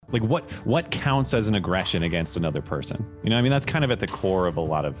Like what counts as an aggression against another person? I mean, that's kind of at the core of a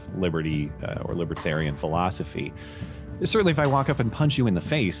lot of liberty or libertarian philosophy. Certainly, if I walk up and punch you in the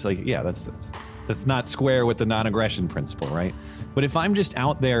face, like, yeah, that's not square with the non-aggression principle, right? But if I'm just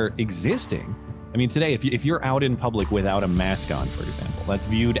out there existing, I mean, today, if you're out in public without a mask on, for example, that's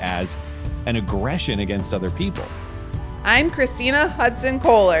viewed as an aggression against other people. I'm Christina Hudson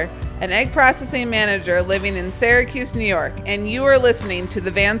Kohler, an egg processing manager living in Syracuse, New York, and you are listening to the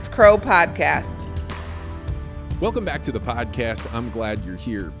Vance Crowe Podcast. Welcome back to the podcast. I'm glad you're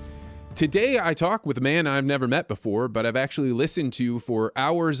here. Today, I talk with a man I've never met before, but I've actually listened to for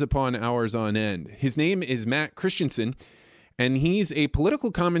hours upon hours on end. His name is Matt Christiansen, and he's a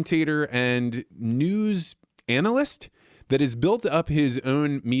political commentator and news analyst that has built up his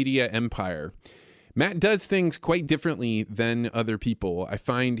own media empire. Matt does things quite differently than other people. I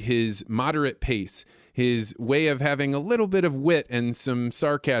find his moderate pace, his way of having a little bit of wit and some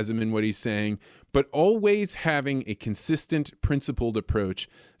sarcasm in what he's saying, but always having a consistent, principled approach,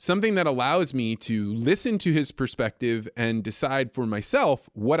 something that allows me to listen to his perspective and decide for myself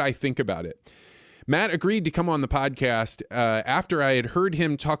what I think about it. Matt agreed to come on the podcast after I had heard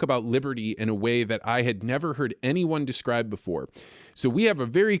him talk about liberty in a way that I had never heard anyone describe before. So we have a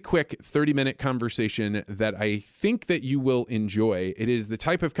very quick 30-minute conversation that I think that you will enjoy. It is the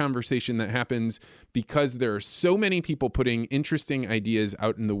type of conversation that happens because there are so many people putting interesting ideas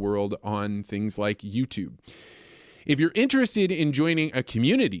out in the world on things like YouTube. If you're interested in joining a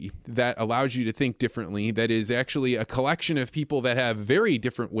community that allows you to think differently, that is actually a collection of people that have very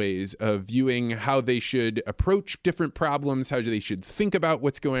different ways of viewing how they should approach different problems, how they should think about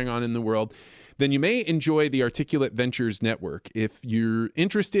what's going on in the world, then you may enjoy the Articulate Ventures Network. If you're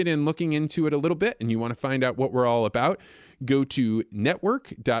interested in looking into it a little bit and you want to find out what we're all about, go to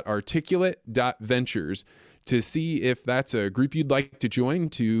network.articulate.ventures to see if that's a group you'd like to join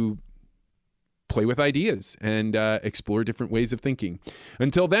to play with ideas and explore different ways of thinking.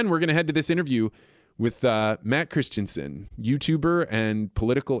 Until then, we're going to head to this interview with Matt Christiansen, YouTuber and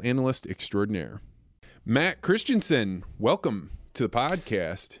political analyst extraordinaire. Matt Christiansen, welcome to the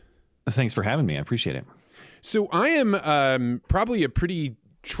podcast. Thanks for having me. I appreciate it. So I am probably a pretty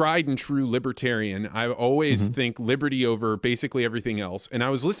tried and true libertarian. I always think liberty over basically everything else. And I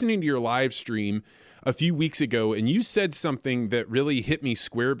was listening to your live stream a few weeks ago, and you said something that really hit me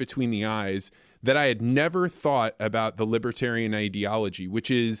square between the eyes that I had never thought about the libertarian ideology, which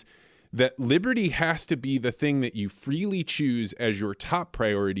is that liberty has to be the thing that you freely choose as your top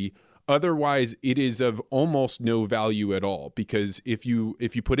priority. Otherwise, it is of almost no value at all, because if you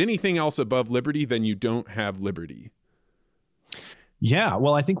put anything else above liberty, then you don't have liberty. Yeah,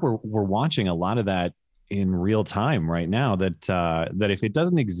 well, I think we're watching a lot of that in real time right now, that if it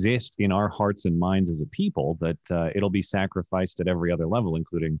doesn't exist in our hearts and minds as a people, that it'll be sacrificed at every other level,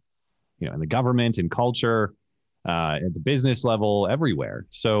 including, in the government and culture, at the business level, everywhere.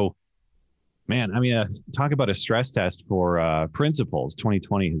 So, man, I mean, talk about a stress test for principles.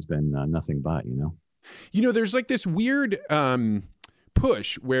 2020 has been nothing but, There's like this weird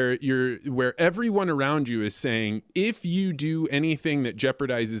push where everyone around you is saying, if you do anything that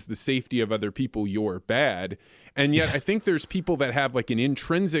jeopardizes the safety of other people, you're bad. And yet I think there's people that have like an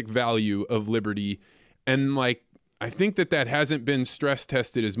intrinsic value of liberty, and like, I think that hasn't been stress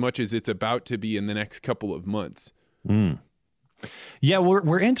tested as much as it's about to be in the next couple of months. Yeah,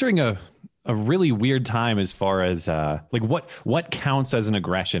 we're entering a really weird time as far as like what counts as an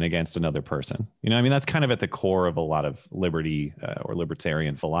aggression against another person. I mean, that's kind of at the core of a lot of liberty or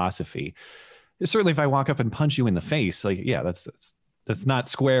libertarian philosophy. Certainly, if I walk up and punch you in the face, like, yeah, that's not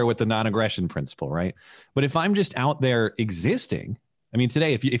square with the non-aggression principle, right? But if I'm just out there existing, I mean,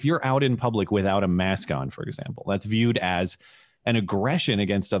 today, if you're out in public without a mask on, for example, that's viewed as an aggression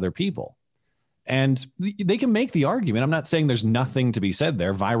against other people. And they can make the argument. I'm not saying there's nothing to be said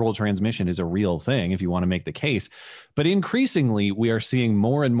there. Viral transmission is a real thing if you want to make the case. But increasingly, we are seeing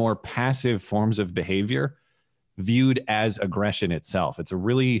more and more passive forms of behavior viewed as aggression itself. It's a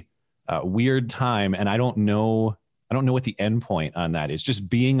really weird time. And I don't know what the end point on that is. Just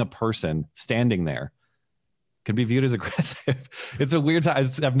being a person standing there can be viewed as aggressive. It's a weird time.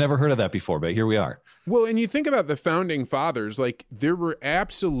 I've never heard of that before, but here we are. Well, and you think about the founding fathers, like there were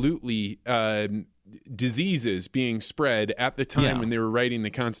absolutely diseases being spread at the time when they were writing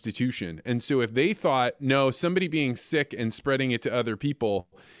the Constitution. And so if they thought, no, somebody being sick and spreading it to other people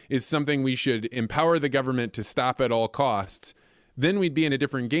is something we should empower the government to stop at all costs, then we'd be in a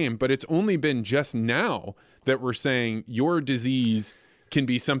different game. But it's only been just now that we're saying your disease can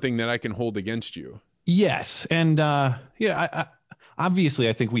be something that I can hold against you. Yes. And obviously,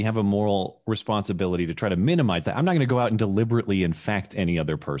 I think we have a moral responsibility to try to minimize that. I'm not going to go out and deliberately infect any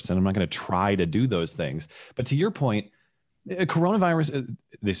other person. I'm not going to try to do those things. But to your point, coronavirus,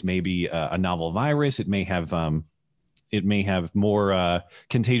 this may be a novel virus. It may have more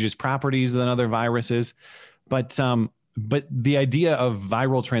contagious properties than other viruses. But the idea of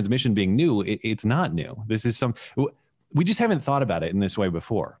viral transmission being new, it's not new. This is we just haven't thought about it in this way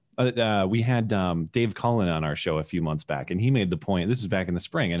before. We had Dave Cullen on our show a few months back, and he made the point, this was back in the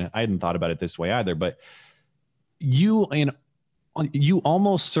spring, and I hadn't thought about it this way either, but you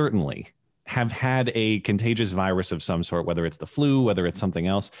almost certainly have had a contagious virus of some sort, whether it's the flu, whether it's something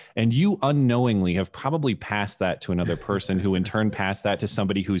else, and you unknowingly have probably passed that to another person who in turn passed that to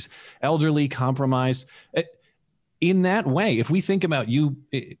somebody who's elderly, compromised. In that way, if we think about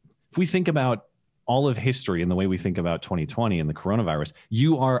all of history and the way we think about 2020 and the coronavirus,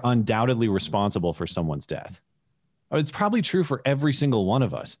 you are undoubtedly responsible for someone's death. It's probably true for every single one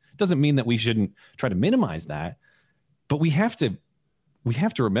of us. It doesn't mean that we shouldn't try to minimize that, but we have to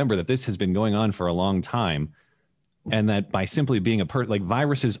remember that this has been going on for a long time, and that by simply being like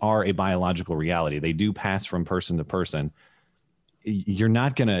viruses are a biological reality. They do pass from person to person. You're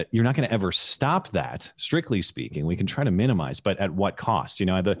not gonna ever stop that, strictly speaking. We can try to minimize, but at what cost?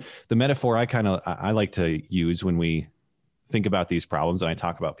 The metaphor I like to use when we think about these problems, and I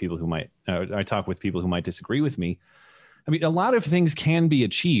talk with people who might disagree with me. I mean, a lot of things can be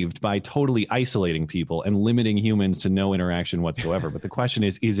achieved by totally isolating people and limiting humans to no interaction whatsoever. But the question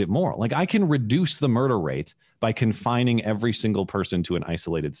is it moral? Like, I can reduce the murder rate by confining every single person to an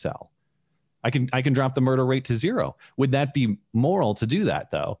isolated cell. I can drop the murder rate to zero. Would that be moral to do that,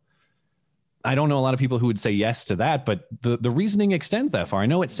 though? I don't know a lot of people who would say yes to that, but the reasoning extends that far. I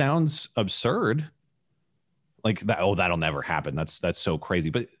know it sounds absurd, like that. Oh, that'll never happen. That's so crazy.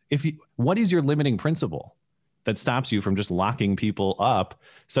 But what is your limiting principle that stops you from just locking people up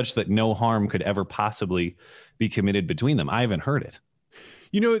such that no harm could ever possibly be committed between them? I haven't heard it.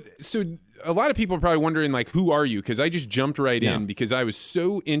 So a lot of people are probably wondering, like, who are you? Because I just jumped right in because I was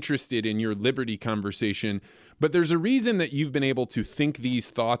so interested in your liberty conversation. But there's a reason that you've been able to think these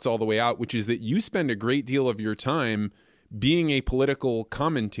thoughts all the way out, which is that you spend a great deal of your time being a political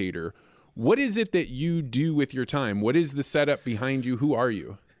commentator. What is it that you do with your time? What is the setup behind you? Who are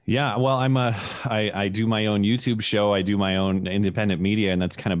you? Yeah, well, I do my own YouTube show. I do my own independent media, and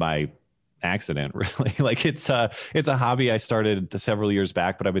that's kind of by accident, really. Like, it's a hobby I started several years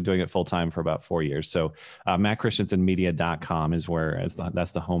back, but I've been doing it full time for about 4 years. So mattchristiansenmedia.com is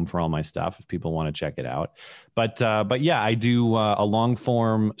that's the home for all my stuff if people want to check it out. But yeah, I do a long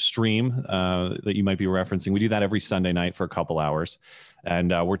form stream that you might be referencing. We do that every Sunday night for a couple hours,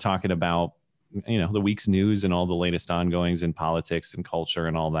 and we're talking about the week's news and all the latest ongoings in politics and culture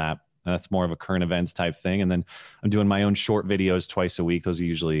and all that. And that's more of a current events type thing. And then I'm doing my own short videos twice a week. Those are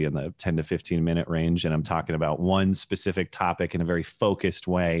usually in the 10 to 15 minute range. And I'm talking about one specific topic in a very focused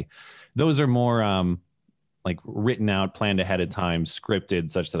way. Those are more like written out, planned ahead of time,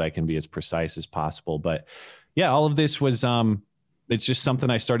 scripted, such that I can be as precise as possible. But yeah, all of this was it's just something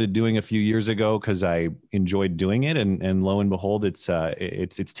I started doing a few years ago because I enjoyed doing it. And lo and behold,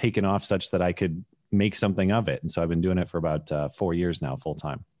 it's taken off such that I could make something of it. And so I've been doing it for about 4 years now, full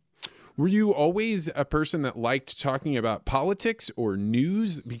time. Were you always a person that liked talking about politics or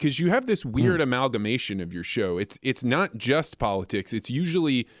news? Because you have this weird amalgamation of your show. It's not just politics. It's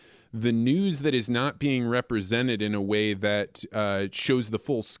usually the news that is not being represented in a way that shows the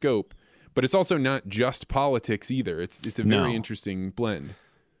full scope. But it's also not just politics either. It's a very interesting blend.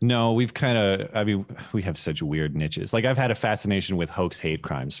 No, we have such weird niches. Like, I've had a fascination with hoax hate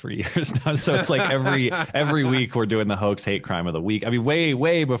crimes for years now. So it's like every week we're doing the hoax hate crime of the week. I mean,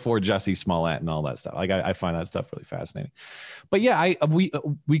 way before Jussie Smollett and all that stuff. Like, I find that stuff really fascinating. But yeah,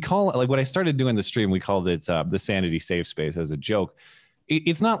 we call it, like, when I started doing the stream, we called it the Sanity Safe Space as a joke.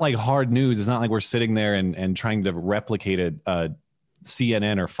 It's not like hard news. It's not like we're sitting there and trying to replicate a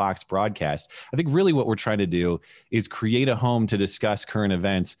CNN or Fox broadcast. I think really what we're trying to do is create a home to discuss current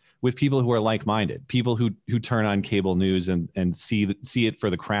events with people who are like-minded, people who turn on cable news and see it for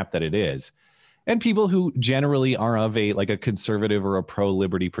the crap that it is, and people who generally are of a conservative or a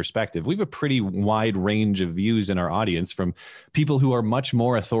pro-liberty perspective. We have a pretty wide range of views in our audience, from people who are much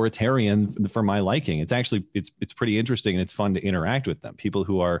more authoritarian for my liking. It's actually it's pretty interesting, and it's fun to interact with them. People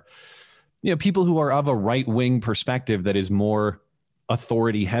who are of a right-wing perspective that is more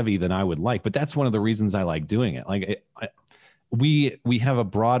authority heavy than I would like, but that's one of the reasons I like doing it. Like, we have a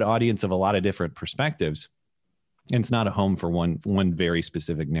broad audience of a lot of different perspectives, and it's not a home for one very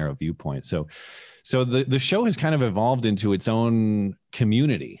specific narrow viewpoint. So the show has kind of evolved into its own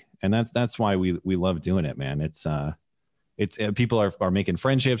community, and that's why we love doing it, man. It's It's people are making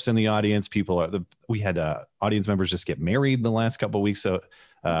friendships in the audience. We had audience members just get married the last couple of weeks. So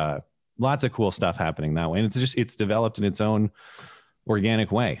lots of cool stuff happening that way. And it's developed in its own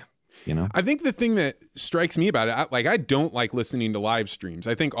organic way. I think the thing that strikes me about it, I don't like listening to live streams.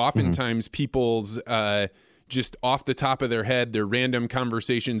 I think oftentimes people's just off the top of their head, their random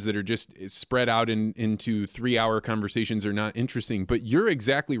conversations that are just spread out into 3-hour conversations are not interesting. But you're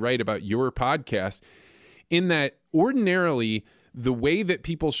exactly right about your podcast in that ordinarily the way that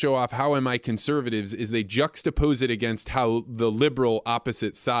people show off how am I conservatives is they juxtapose it against how the liberal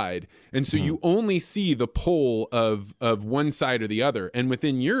opposite side. And so you only see the pole of one side or the other. And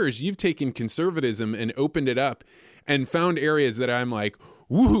within yours, you've taken conservatism and opened it up and found areas that I'm like,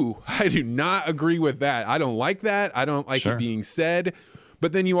 woo, I do not agree with that. I don't like that. I don't like it being said.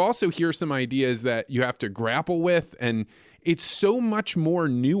 But then you also hear some ideas that you have to grapple with, and it's so much more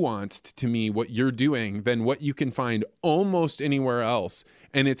nuanced to me what you're doing than what you can find almost anywhere else.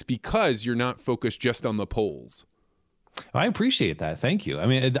 And it's because you're not focused just on the polls. I appreciate that. Thank you. I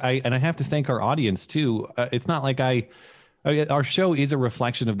mean, I have to thank our audience too. It's not like our show is a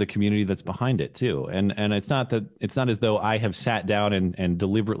reflection of the community that's behind it too. And it's not as though I have sat down and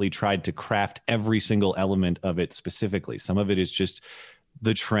deliberately tried to craft every single element of it specifically. Some of it is just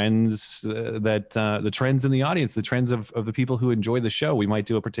the trends the trends in the audience, the trends of the people who enjoy the show. We might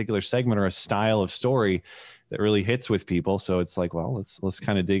do a particular segment or a style of story that really hits with people. So it's like, well, let's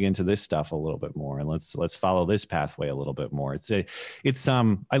kind of dig into this stuff a little bit more, and let's follow this pathway a little bit more.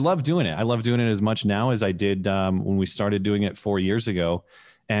 I love doing it. I love doing it as much now as I did when we started doing it 4 years ago.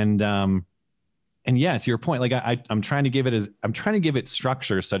 And yeah, to your point, like I'm trying to give it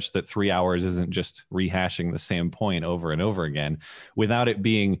structure such that 3 hours isn't just rehashing the same point over and over again without it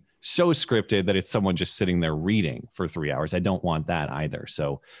being so scripted that it's someone just sitting there reading for 3 hours. I don't want that either.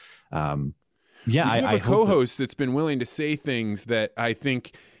 So, yeah, I have a co-host that's been willing to say things that I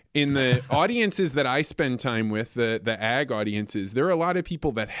think in the audiences that I spend time with, the ag audiences, there are a lot of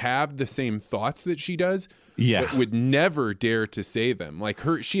people that have the same thoughts that she does, but would never dare to say them. Like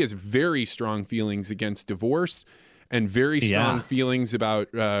she has very strong feelings against divorce and very strong feelings about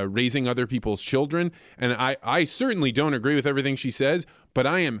raising other people's children. And I certainly don't agree with everything she says, but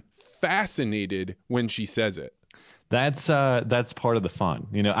I am fascinated when she says it. That's part of the fun.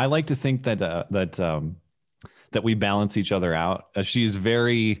 I like to think that we balance each other out. She's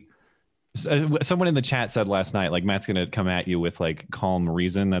very. Someone in the chat said last night, like, Matt's going to come at you with like calm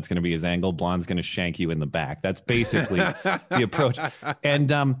reason. That's going to be his angle. Blonde's going to shank you in the back. That's basically the approach.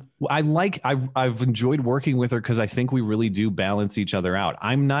 And I've enjoyed working with her because I think we really do balance each other out.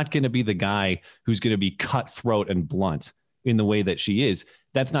 I'm not going to be the guy who's going to be cutthroat and blunt in the way that she is.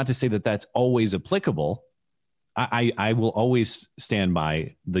 That's not to say that that's always applicable. I will always stand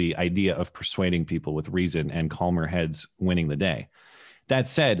by the idea of persuading people with reason and calmer heads winning the day. That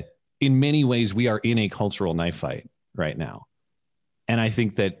said, in many ways, we are in a cultural knife fight right now. And I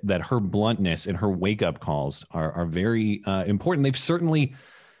think that her bluntness and her wake-up calls are very important. They've certainly,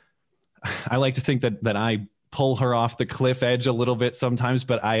 I like to think that I pull her off the cliff edge a little bit sometimes,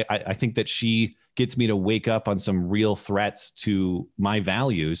 but I think that she gets me to wake up on some real threats to my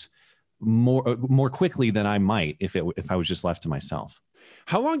values more quickly than I might if I was just left to myself.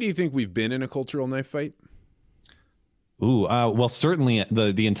 How long do you think we've been in a cultural knife fight? Well, certainly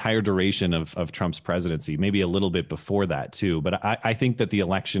the entire duration of Trump's presidency, maybe a little bit before that too. But I think that the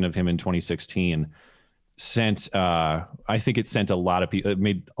election of him in 2016 sent a lot of people, it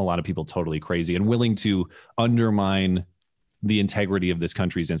made a lot of people totally crazy and willing to undermine the integrity of this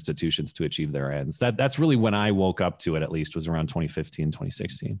country's institutions to achieve their ends. That's really when I woke up to it, at least, was around 2015,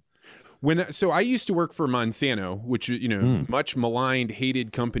 2016. So I used to work for Monsanto, which, much maligned,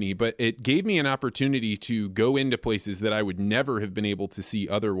 hated company, but it gave me an opportunity to go into places that I would never have been able to see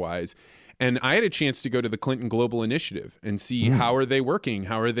otherwise. And I had a chance to go to the Clinton Global Initiative and see how are they working?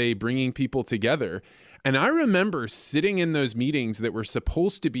 How are they bringing people together? And I remember sitting in those meetings that were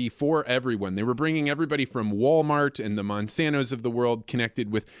supposed to be for everyone. They were bringing everybody from Walmart and the Monsantos of the world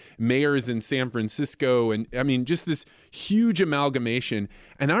connected with mayors in San Francisco. And I mean, just this huge amalgamation.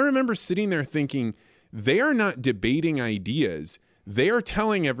 And I remember sitting there thinking, they are not debating ideas. They are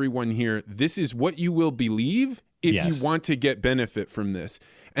telling everyone here, this is what you will believe if you want to get benefit from this.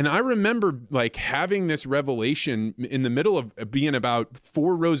 And I remember like having this revelation in the middle of being about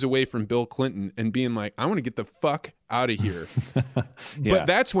 4 rows away from Bill Clinton and being like, I want to get the fuck out of here. But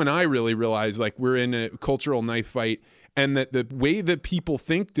that's when I really realized like we're in a cultural knife fight and that the way that people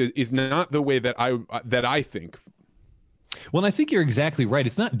think is not the way that I think. Well, I think you're exactly right.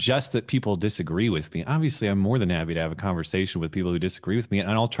 It's not just that people disagree with me. Obviously, I'm more than happy to have a conversation with people who disagree with me,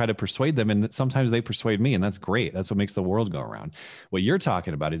 and I'll try to persuade them. And sometimes they persuade me, and that's great. That's what makes the world go around. What you're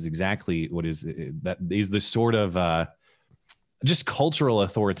talking about is exactly what is that is the sort of just cultural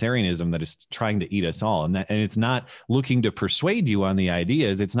authoritarianism that is trying to eat us all. And it's not looking to persuade you on the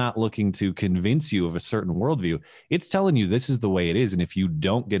ideas. It's not looking to convince you of a certain worldview. It's telling you this is the way it is. And if you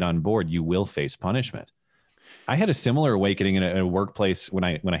don't get on board, you will face punishment. I had a similar awakening in a workplace when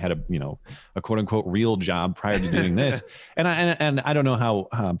I had a quote unquote real job prior to doing this. And I don't know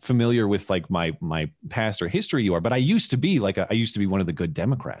how familiar with like my past or history you are, but I used to be one of the good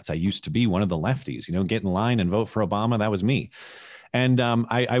Democrats. I used to be one of the lefties, get in line and vote for Obama. That was me. And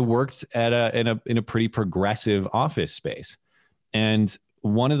I worked in a pretty progressive office space. And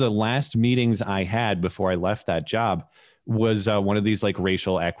one of the last meetings I had before I left that job was one of these like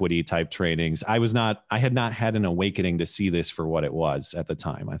racial equity type trainings. I had not had an awakening to see this for what it was at the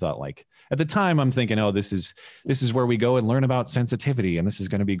time. I thought at the time I'm thinking, oh, this is where we go and learn about sensitivity. And this is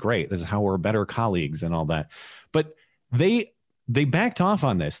going to be great. This is how we're better colleagues and all that. But they backed off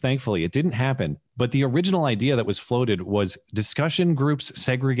on this. Thankfully, it didn't happen. But the original idea that was floated was discussion groups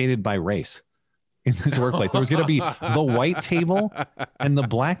segregated by race in this workplace. There was going to be the white table and the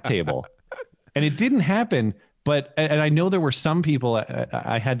black table. And it didn't happen. And I know there were some people,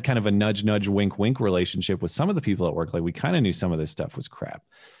 I had kind of a nudge, wink, wink relationship with some of the people at work. Like we kind of knew some of this stuff was crap.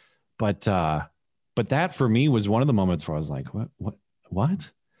 But that for me was one of the moments where I was like,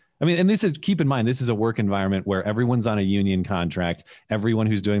 what? I mean, and keep in mind, this is a work environment where everyone's on a union contract. Everyone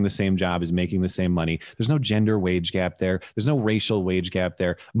who's doing the same job is making the same money. There's no gender wage gap there. There's no racial wage gap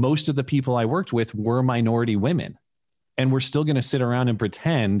there. Most of the people I worked with were minority women. And we're still going to sit around and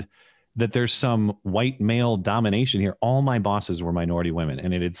pretend that there's some white male domination here. All my bosses were minority women,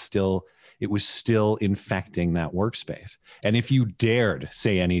 and it was still infecting that workspace. And if you dared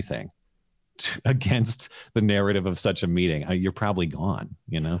say anything against the narrative of such a meeting, you're probably gone,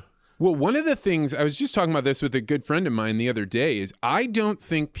 Well, one of the things, I was just talking about this with a good friend of mine the other day, is I don't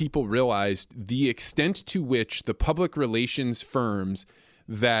think people realized the extent to which the public relations firms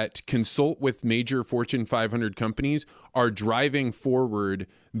that consult with major Fortune 500 companies are driving forward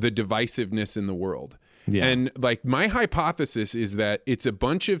the divisiveness in the world. Yeah. And like my hypothesis is that it's a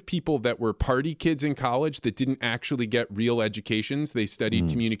bunch of people that were party kids in college that didn't actually get real educations. They studied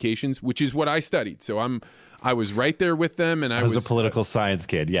communications, which is what I studied. So I was right there with them. And I was a political science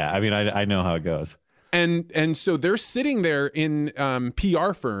kid. Yeah. I mean, I know how it goes. And so they're sitting there in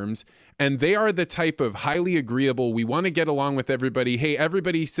PR firms, and they are the type of highly agreeable, we want to get along with everybody. Hey,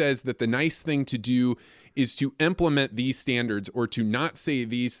 everybody says that the nice thing to do is to implement these standards or to not say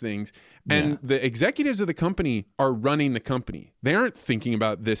these things. And the executives of the company are running the company. They aren't thinking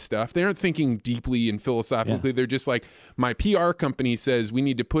about this stuff. They aren't thinking deeply and philosophically. Yeah. They're just like, my PR company says we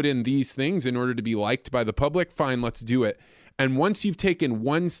need to put in these things in order to be liked by the public. Fine, let's do it. And once you've taken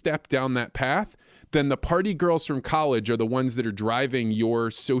one step down that path, then the party girls from college are the ones that are driving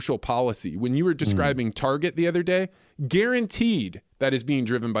your social policy. When you were describing Target the other day, guaranteed that is being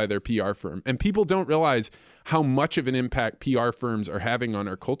driven by their PR firm. And people don't realize how much of an impact PR firms are having on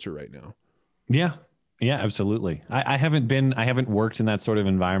our culture right now. Yeah. Yeah, absolutely. I haven't worked in that sort of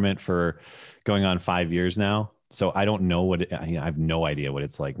environment for going on 5 years now. So I don't know I have no idea what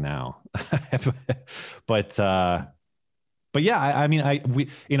it's like now. But yeah, I mean, we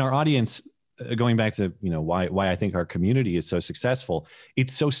in our audience, going back to why I think our community is so successful,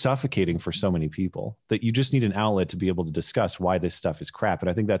 it's so suffocating for so many people that you just need an outlet to be able to discuss why this stuff is crap. And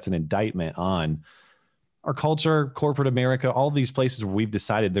I think that's an indictment on our culture, corporate America, all these places where we've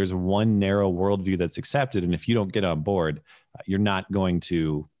decided there's one narrow worldview that's accepted, and if you don't get on board, you're not going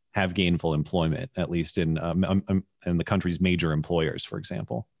to have gainful employment, at least in the country's major employers, for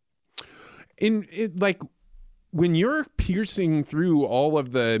example. When you're piercing through all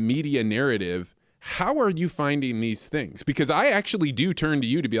of the media narrative, how are you finding these things? Because I actually do turn to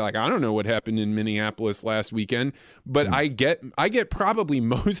you to be like, I don't know what happened in Minneapolis last weekend, but I get probably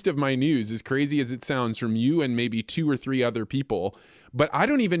most of my news, as crazy as it sounds, from you and maybe 2 or 3 other people. But I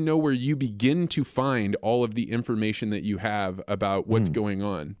don't even know where you begin to find all of the information that you have about what's going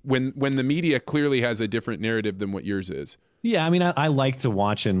on when the media clearly has a different narrative than what yours is. Yeah, I mean, I like to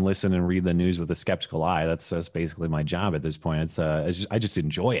watch and listen and read the news with a skeptical eye. That's basically my job at this point. I just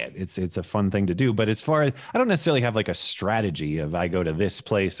enjoy it. It's a fun thing to do. But as far as, I don't necessarily have like a strategy of I go to this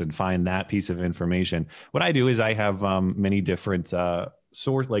place and find that piece of information. What I do is I have many different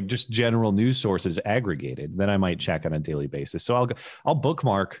like just general news sources aggregated that I might check on a daily basis. So I'll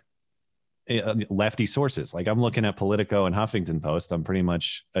bookmark lefty sources. Like I'm looking at Politico and Huffington Post on pretty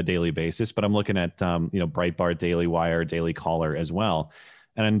much a daily basis, but I'm looking at, Breitbart, Daily Wire, Daily Caller as well.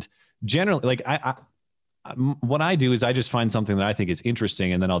 And generally, like what I do is I just find something that I think is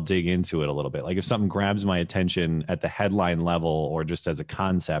interesting and then I'll dig into it a little bit. Like if something grabs my attention at the headline level or just as a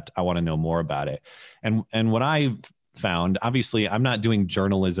concept, I want to know more about it. And what I've found, obviously I'm not doing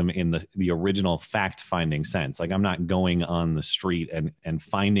journalism in the original fact finding sense. Like I'm not going on the street and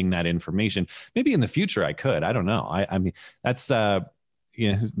finding that information. Maybe in the future I could, I don't know. I mean, that's, there's a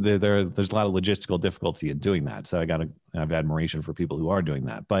lot of logistical difficulty in doing that. So I have admiration for people who are doing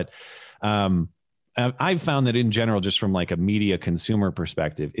that. But, I've found that in general, just from like a media consumer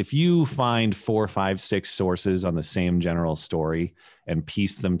perspective, if you find 4, 5, 6 sources on the same general story and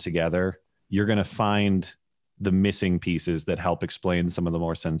piece them together, you're going to find the missing pieces that help explain some of the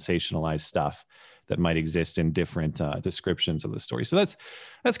more sensationalized stuff that might exist in different descriptions of the story. So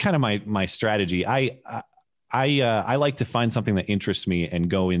that's kind of my strategy. I like to find something that interests me and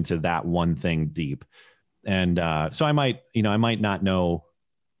go into that one thing deep. And so I might not know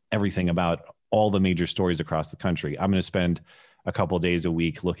everything about all the major stories across the country. I'm going to spend a couple of days a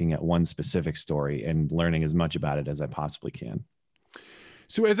week looking at one specific story and learning as much about it as I possibly can.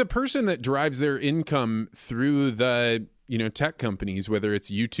 So as a person that drives their income through the, tech companies, whether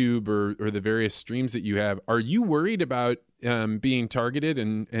it's YouTube or the various streams that you have, are you worried about being targeted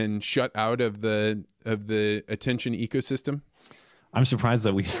and shut out of the attention ecosystem? I'm surprised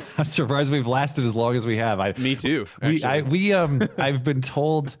we've lasted as long as we have. Me too.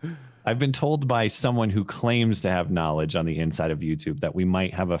 I've been told by someone who claims to have knowledge on the inside of YouTube that we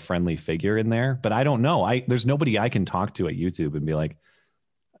might have a friendly figure in there, but I don't know. There's nobody I can talk to at YouTube and be like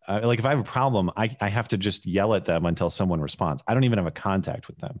if I have a problem, I have to just yell at them until someone responds. I don't even have a contact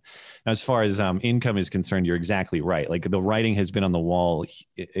with them. Now, as far as income is concerned, you're exactly right. Like the writing has been on the wall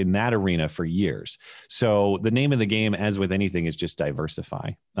in that arena for years. So the name of the game, as with anything, is just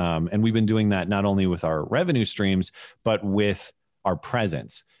diversify. And we've been doing that not only with our revenue streams, but with our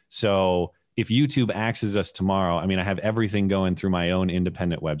presence. So if YouTube axes us tomorrow, I mean, I have everything going through my own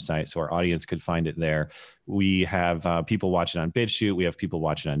independent website, so our audience could find it there. We have people watching on BitChute. We have people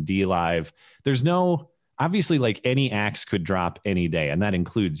watching on DLive. There's obviously, like any axe could drop any day, and that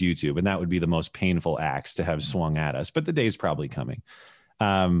includes YouTube, and that would be the most painful axe to have swung at us, but the day's probably coming.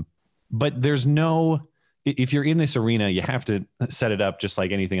 But if you're in this arena, you have to set it up just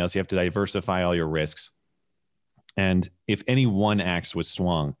like anything else. You have to diversify all your risks. And if any one axe was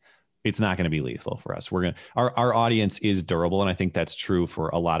swung, it's not going to be lethal for us. Our audience is durable. And I think that's true for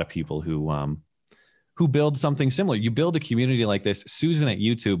a lot of people who build something similar. You build a community like this. Susan at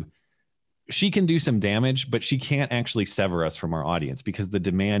YouTube, she can do some damage, but she can't actually sever us from our audience because the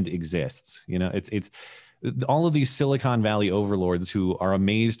demand exists. It's all of these Silicon Valley overlords who are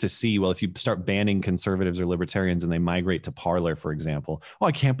amazed to see, well, if you start banning conservatives or libertarians and they migrate to Parler, for example, oh,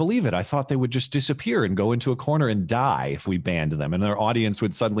 I can't believe it. I thought they would just disappear and go into a corner and die if we banned them, and their audience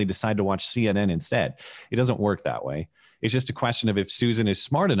would suddenly decide to watch CNN instead. It doesn't work that way. It's just a question of if Susan is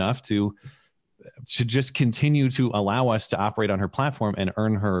smart enough to just continue to allow us to operate on her platform and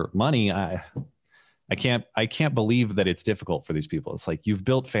earn her money. I can't believe that it's difficult for these people. It's like, you've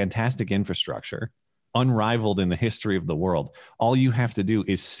built fantastic infrastructure, unrivaled in the history of the world. All you have to do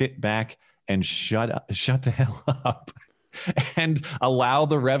is sit back and shut the hell up and allow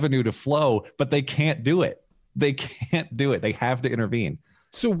the revenue to flow, but they can't do it. They have to intervene.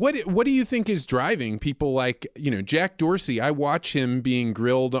 So what do you think is driving people like, Jack Dorsey? I watch him being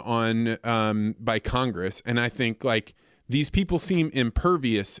grilled on by Congress, and I think like these people seem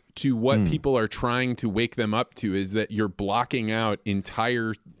impervious to what people are trying to wake them up to, is that you're blocking out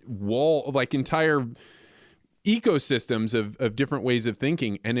entire ecosystems of different ways of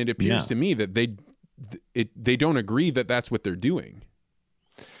thinking. And it appears to me that they don't agree that that's what they're doing.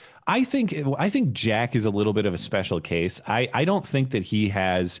 I think Jack is a little bit of a special case. I don't think that he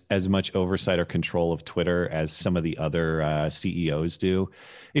has as much oversight or control of Twitter as some of the other CEOs do.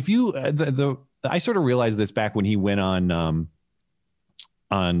 If you I sort of realized this back when he went on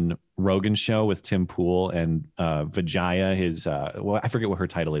Rogan's show with Tim Pool and Vijaya, his I forget what her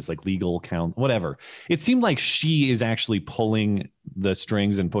title is, like legal count, whatever. It seemed like she is actually pulling the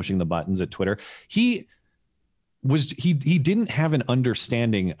strings and pushing the buttons at Twitter. He didn't have an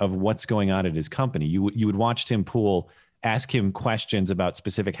understanding of what's going on at his company. You would watch Tim Pool ask him questions about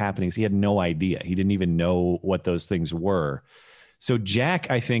specific happenings. He had no idea. He didn't even know what those things were. So Jack,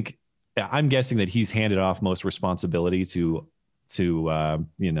 I'm guessing that he's handed off most responsibility to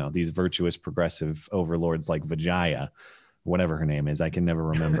these virtuous progressive overlords like Vijaya, whatever her name is. I can never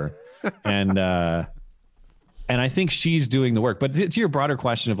remember. And And I think she's doing the work. But to your broader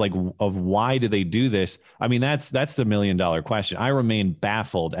question of why do they do this? I mean, that's the $1 million question. I remain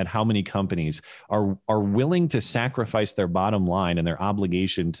baffled at how many companies are willing to sacrifice their bottom line and their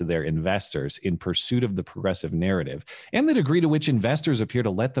obligation to their investors in pursuit of the progressive narrative, and the degree to which investors appear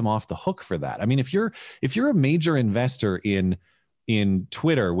to let them off the hook for that. I mean, if you're a major investor in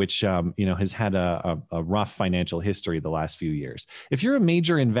Twitter, which has had a rough financial history the last few years. If you're a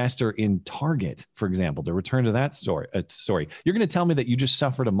major investor in Target, for example, to return to that story, you're going to tell me that you just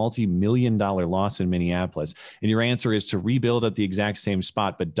suffered a multi-million-dollar loss in Minneapolis, and your answer is to rebuild at the exact same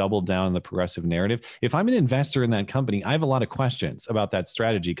spot but double down on the progressive narrative. If I'm an investor in that company, I have a lot of questions about that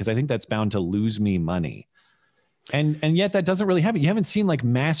strategy because I think that's bound to lose me money. And yet that doesn't really happen. You haven't seen like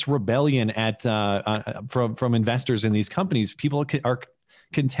mass rebellion from investors in these companies. People are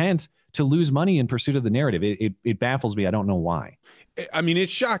content to lose money in pursuit of the narrative. It baffles me. I don't know why. I mean, it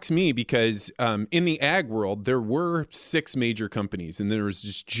shocks me because in the ag world, there were 6 major companies, and there was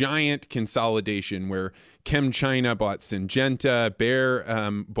this giant consolidation where ChemChina bought Syngenta, Bayer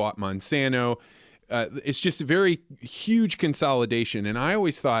bought Monsanto. It's just a very huge consolidation. And I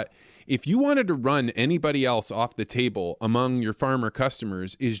always thought, if you wanted to run anybody else off the table among your farmer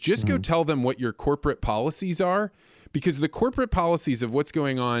customers, is just go tell them what your corporate policies are, because the corporate policies of what's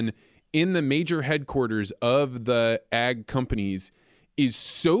going on in the major headquarters of the ag companies is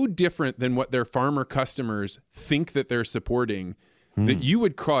so different than what their farmer customers think that they're supporting, that you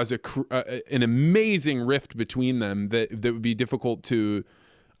would cause an amazing rift between them that would be difficult to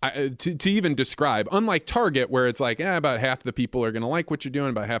even describe. Unlike Target, where it's like, about half the people are going to like what you're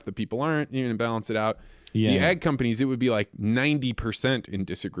doing, about half the people aren't. You're going to balance it out. Yeah. The ag companies, it would be like 90% in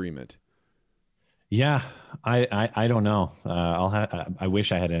disagreement. Yeah, I don't know. I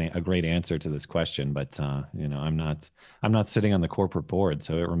wish I had a great answer to this question, but I'm not sitting on the corporate board,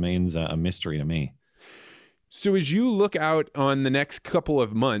 so it remains a mystery to me. So as you look out on the next couple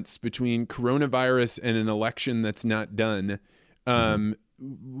of months between coronavirus and an election that's not done,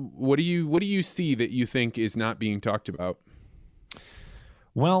 what do you see that you think is not being talked about?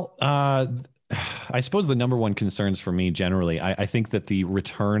 Well, I suppose the number one concerns for me generally, I think that the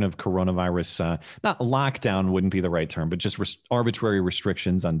return of coronavirus, not lockdown wouldn't be the right term, but just arbitrary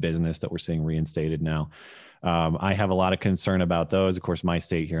restrictions on business that we're seeing reinstated now. I have a lot of concern about those. Of course, my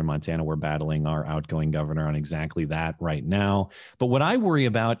state here in Montana, we're battling our outgoing governor on exactly that right now. But what I worry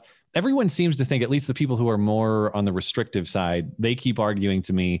about, everyone seems to think, at least the people who are more on the restrictive side, they keep arguing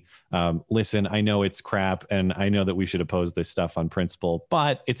to me, listen, I know it's crap and I know that we should oppose this stuff on principle,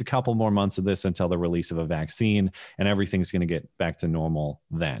 but it's a couple more months of this until the release of a vaccine and everything's going to get back to normal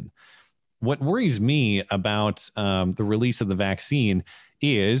then. What worries me about the release of the vaccine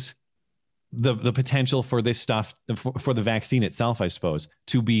is the potential for this stuff, for the vaccine itself, I suppose,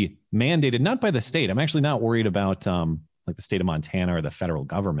 to be mandated, not by the state. I'm actually not worried about like the state of Montana or the federal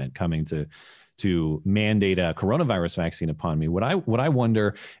government coming to mandate a coronavirus vaccine upon me. What I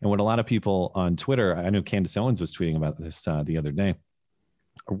wonder, and what a lot of people on Twitter, I know Candace Owens was tweeting about this the other day,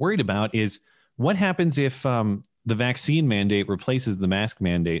 are worried about is what happens if the vaccine mandate replaces the mask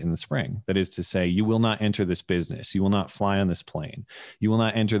mandate in the spring. That is to say, you will not enter this business. You will not fly on this plane. You will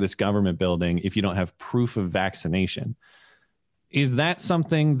not enter this government building if you don't have proof of vaccination. Is that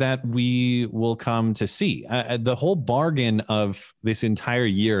something that we will come to see? The whole bargain of this entire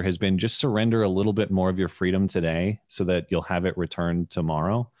year has been just surrender a little bit more of your freedom today so that you'll have it returned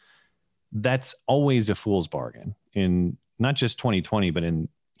tomorrow. That's always a fool's bargain in not just 2020, but in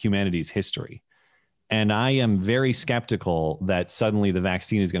humanity's history. And I am very skeptical that suddenly the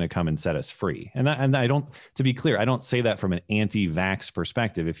vaccine is going to come and set us free. And I don't, to be clear, I don't say that from an anti-vax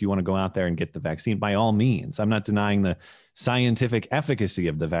perspective. If you want to go out there and get the vaccine, by all means, I'm not denying the scientific efficacy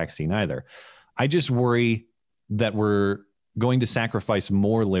of the vaccine either. I just worry that we're going to sacrifice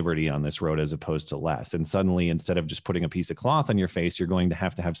more liberty on this road as opposed to less. And suddenly, instead of just putting a piece of cloth on your face, you're going to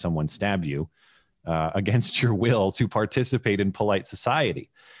have someone stab you against your will to participate in polite society.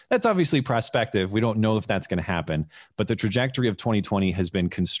 That's obviously prospective. We don't know if that's going to happen, but the trajectory of 2020 has been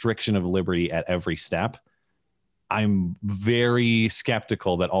constriction of liberty at every step. I'm very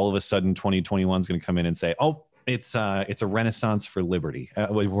skeptical that all of a sudden 2021 is going to come in and say, oh, it's a renaissance for liberty.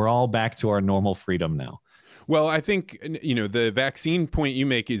 We're all back to our normal freedom now. Well, I think, the vaccine point you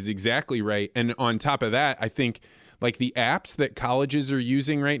make is exactly right. And on top of that, I think like the apps that colleges are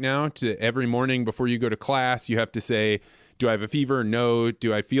using right now to every morning before you go to class, you have to say, do I have a fever? No.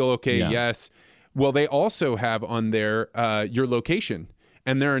 Do I feel okay? Yeah. Yes. Well, they also have on there your location.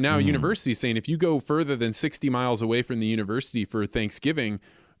 And there are now universities saying if you go further than 60 miles away from the university for Thanksgiving,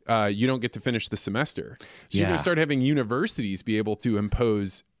 you don't get to finish the semester. So you're going to start having universities be able to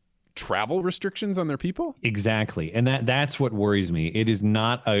impose travel restrictions on their people? Exactly. And that's what worries me. It is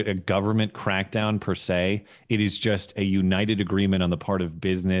not a government crackdown per se. It is just a united agreement on the part of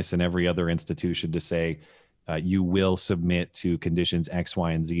business and every other institution to say, you will submit to conditions X,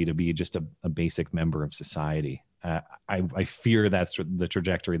 Y, and Z to be just a basic member of society. I fear that's the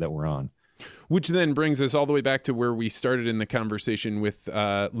trajectory that we're on. Which then brings us all the way back to where we started in the conversation with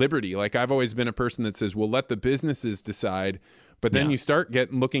liberty. Like, I've always been a person that says, well, let the businesses decide. But then you start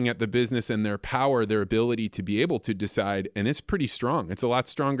looking at the business and their power, their ability to be able to decide, and it's pretty strong. It's a lot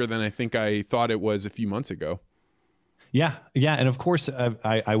stronger than I think I thought it was a few months ago. Yeah. And of course,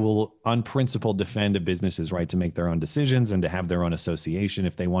 I will on principle defend a business's right to make their own decisions and to have their own association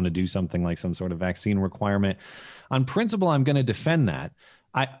if they want to do something like some sort of vaccine requirement. On principle, I'm going to defend that.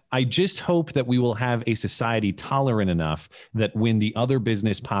 I just hope that we will have a society tolerant enough that when the other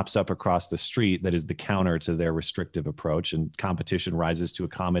business pops up across the street that is the counter to their restrictive approach and competition rises to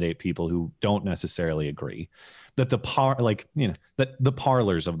accommodate people who don't necessarily agree, that the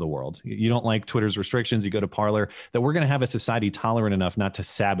Parlors of the world, you don't like Twitter's restrictions, you go to Parler, that we're going to have a society tolerant enough not to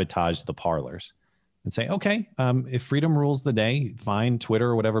sabotage the Parlors and say, okay, if freedom rules the day, fine, Twitter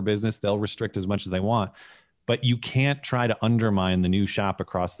or whatever business, they'll restrict as much as they want. But you can't try to undermine the new shop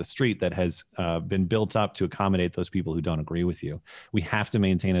across the street that has been built up to accommodate those people who don't agree with you. We have to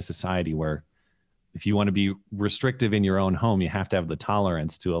maintain a society where if you want to be restrictive in your own home, you have to have the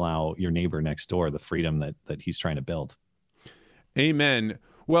tolerance to allow your neighbor next door the freedom that he's trying to build. Amen.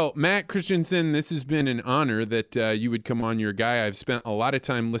 Well, Matt Christiansen, this has been an honor that you would come on. You're a guy I've spent a lot of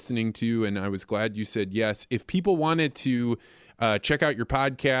time listening to, and I was glad you said yes. If people wanted to check out your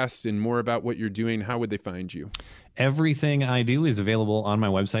podcast and more about what you're doing, how would they find you? Everything I do is available on my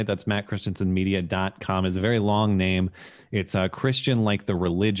website. That's mattchristiansenmedia.com. It's a very long name. It's Christian like the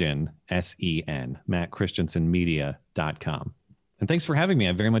religion, S-E-N, mattchristiansenmedia.com. And thanks for having me.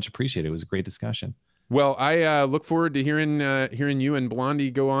 I very much appreciate it. It was a great discussion. Well, I look forward to hearing you and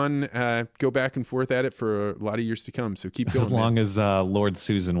Blondie go back and forth at it for a lot of years to come. So keep going. As long as Lord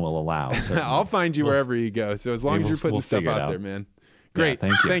Susan will allow. I'll find you wherever you go. So as long as you're putting stuff out there, man. Great. Yeah,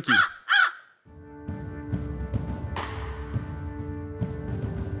 thank you. Thank you.